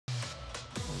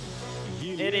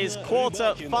It is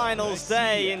quarter-finals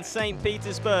day in St.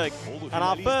 Petersburg. And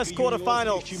our first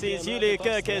quarter-final sees Julia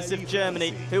Goerges of Germany,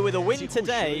 who with a win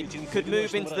today could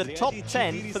move into the top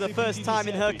 10 for the first time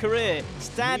in her career.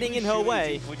 Standing in her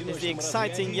way is the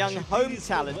exciting young home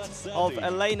talent of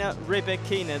Elena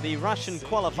Rybakina, the Russian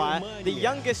qualifier, the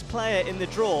youngest player in the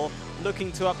draw,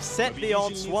 looking to upset the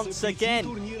odds once again.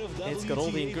 It's got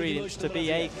all the ingredients to be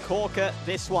a corker,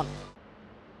 this one.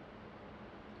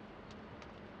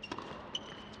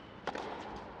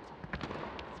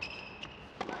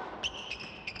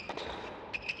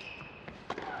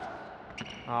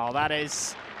 Oh, that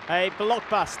is a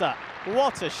blockbuster.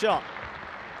 What a shot.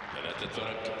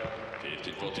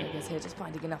 Goerges here just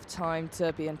finding enough time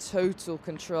to be in total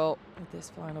control with this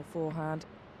final forehand.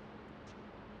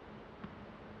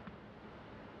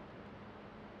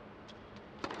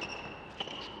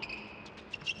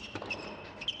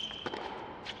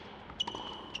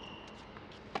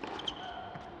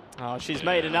 Oh, she's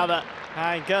made another,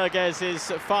 and Goerges is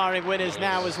firing winners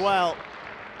now as well.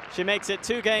 She makes it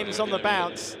 2 games on the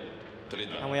bounce,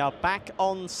 and we are back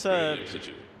on serve.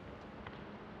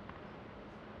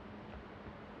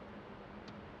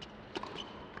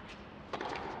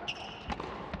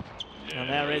 And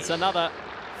there is another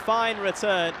fine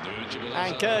return,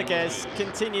 and Goerges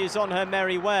continues on her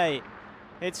merry way.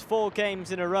 It's 4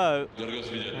 games in a row,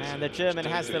 and the German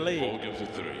has the lead.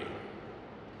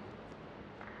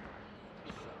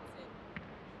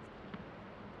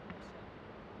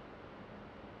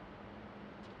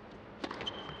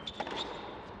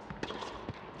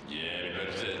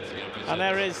 And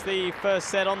there is the first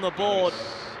set on the board.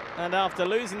 And after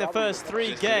losing the first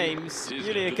 3 games,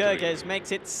 Julia Goerges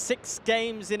makes it 6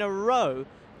 games in a row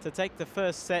to take the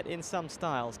first set in some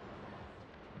styles.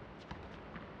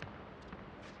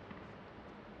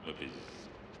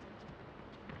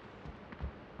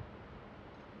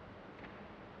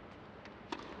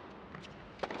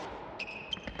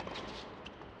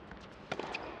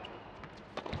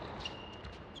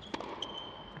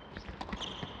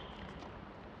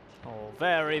 Oh,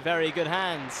 very, very good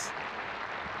hands.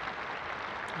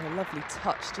 A lovely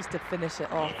touch just to finish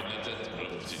it off.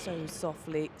 So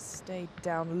softly, stayed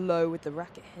down low with the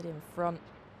racket head in front.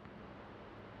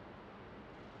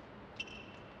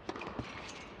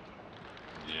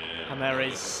 And there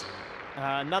is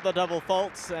another double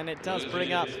fault, and it does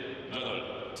bring up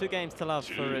 2 games to love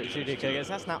for Julia Goerges.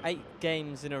 That's now 8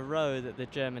 games in a row that the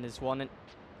German has won.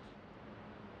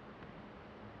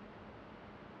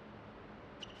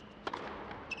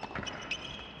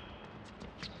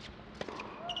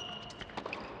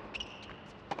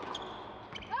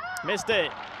 Missed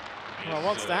it. Well,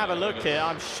 wants to have a look here.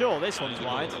 I'm sure this one's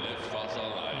wide.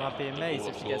 I'd be amazed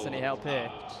if she gets any help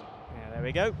here. Yeah, there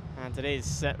we go. And it is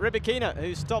Rybakina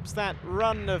who stops that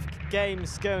run of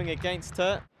games going against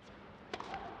her.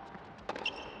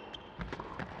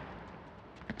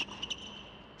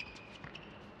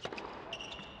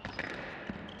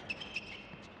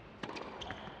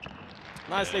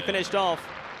 Nicely finished off.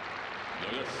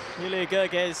 Julia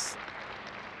Goerges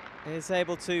is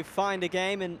able to find a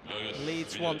game and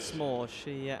leads once more.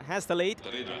 She has the lead.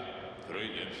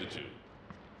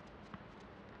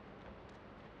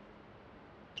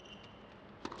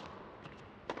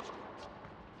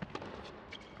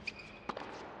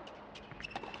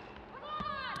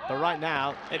 But right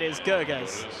now, it is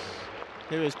Goerges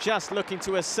who is just looking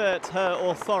to assert her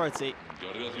authority.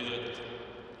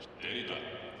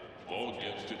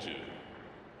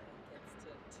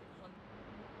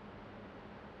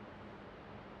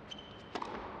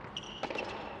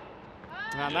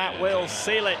 And that will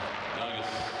seal it.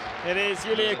 It is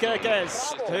Julia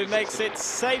Goerges who makes it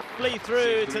safely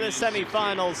through to the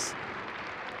semi-finals.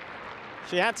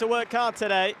 She had to work hard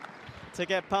today to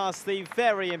get past the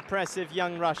very impressive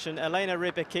young Russian Elena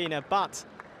Rybakina, but,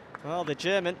 well, the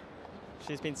German,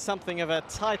 she's been something of a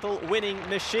title-winning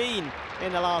machine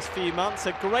in the last few months.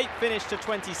 A great finish to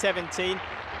 2017,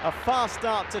 a fast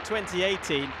start to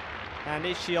 2018. And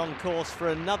is she on course for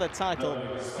another title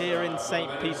here in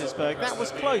St. Petersburg? That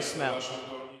was close, Mel.